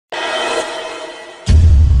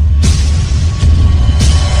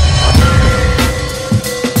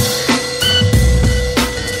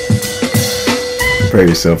Prepare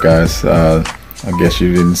yourself, guys. I guess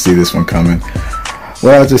you didn't see this one coming.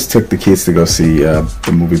 Well, I just took the kids to go see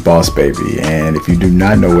the movie Boss Baby, and if you do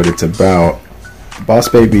not know what it's about, Boss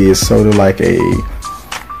Baby is sort of like a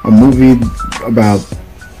movie about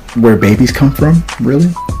where babies come from, really,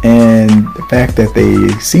 and the fact that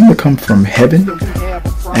they seem to come from heaven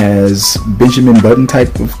as Benjamin Button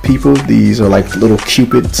type of people. These are like little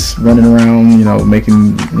cupids running around, you know,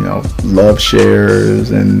 making, you know, love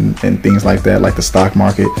shares and things like that, like the stock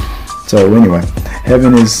market. So anyway,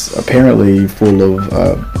 heaven is apparently full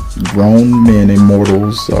of grown men,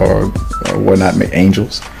 immortals or whatnot,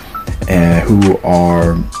 angels, and who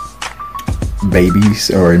are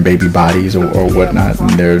babies or in baby bodies or whatnot,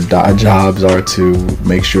 and their jobs are to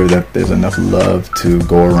make sure that there's enough love to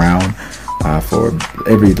go around for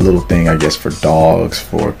every little thing, I guess, for dogs,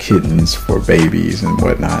 for kittens, for babies and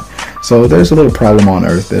whatnot. So there's a little problem on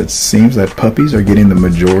Earth that seems that puppies are getting the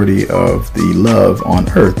majority of the love on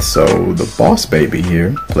Earth. So the Boss Baby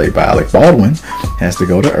here, played by Alec Baldwin, has to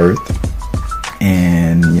go to Earth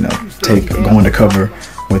and, you know, go undercover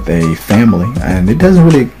with a family, and it doesn't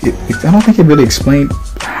really, I don't think it really explained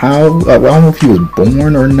how, I don't know if he was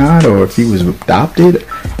born or not, or if he was adopted.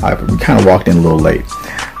 We kind of walked in a little late,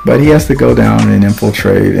 but he has to go down and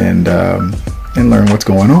infiltrate and learn what's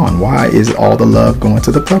going on. Why is all the love going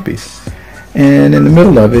to the puppies? And in the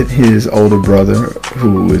middle of it, his older brother,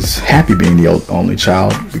 who is happy being the only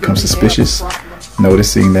child, becomes suspicious,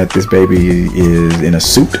 noticing that this baby is in a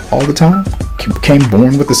suit all the time, came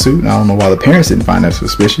born with a suit, and I don't know why the parents didn't find that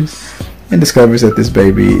suspicious, and discovers that this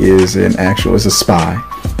baby is a spy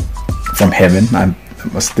from heaven.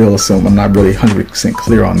 I still assume, I'm not really 100%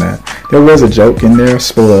 clear on that. There was a joke in there,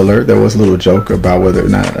 spoiler alert, there was a little joke about whether or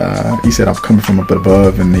not, he said, I'm coming from up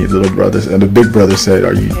above, and the little brother, and the big brother said,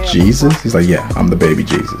 are you Jesus? He's like, yeah, I'm the baby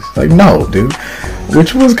Jesus. Like, no, dude.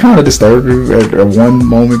 Which was kind of disturbing at one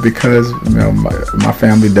moment, because, you know, my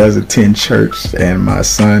family does attend church, and my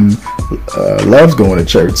son loves going to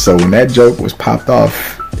church. So when that joke was popped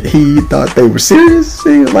off, he thought they were serious.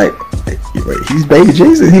 He was like, wait, he's baby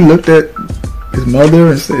Jesus? He looked at his mother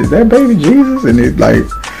and said, is that baby Jesus? And it, like,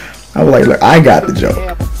 I was like, look, I got the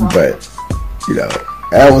joke, but, you know,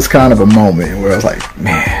 that was kind of a moment where I was like,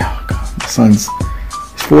 man, oh God, my son's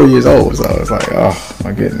 4 years old, so I was like, oh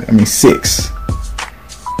my goodness. I mean, 6.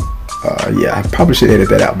 Yeah, I probably should edit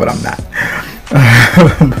that out, but I'm not.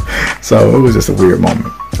 So it was just a weird moment,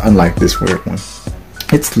 unlike this weird one.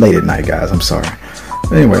 It's late at night, guys, I'm sorry.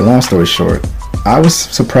 Anyway, long story short, I was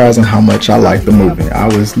surprised on how much I liked the movie. I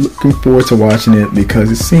was looking forward to watching it because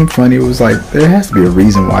it seemed funny. It was like, there has to be a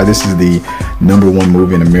reason why this is the #1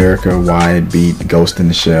 movie in America, why it beat Ghost in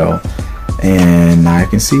the Shell, and I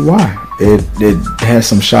can see why. It has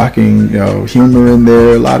some shocking, you know, humor in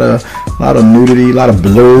there, a lot of nudity, a lot of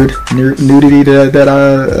blurred nudity that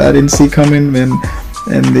I didn't see coming,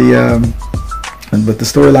 but the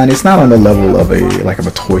storyline, it's not on the level of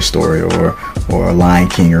a Toy Story or a Lion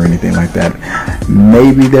King or anything like that.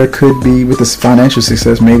 Maybe there could be, with this financial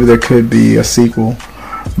success, maybe there could be a sequel,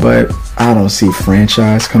 but I don't see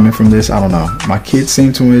franchise coming from this. I don't know. My kids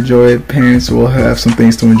seem to enjoy it. Parents will have some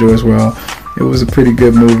things to enjoy as well. It was a pretty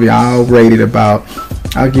good movie. I'll rate it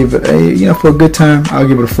I'll give it for a good time, I'll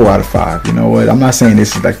give it a 4 out of 5. You know what? I'm not saying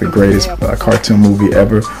this is like the greatest cartoon movie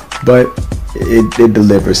ever, but it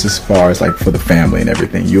delivers as far as like for the family and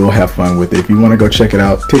everything. You'll have fun with it. If you want to go check it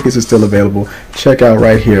out, tickets are still available. Check out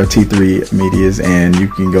right here T3 Medias, and you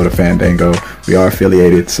can go to Fandango. We are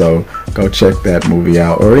affiliated, so go check that movie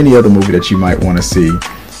out, or any other movie that you might want to see,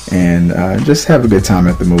 and just have a good time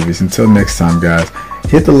at the movies. Until next time, guys,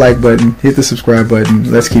 hit the like button, hit the subscribe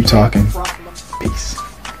button. Let's keep talking. Peace.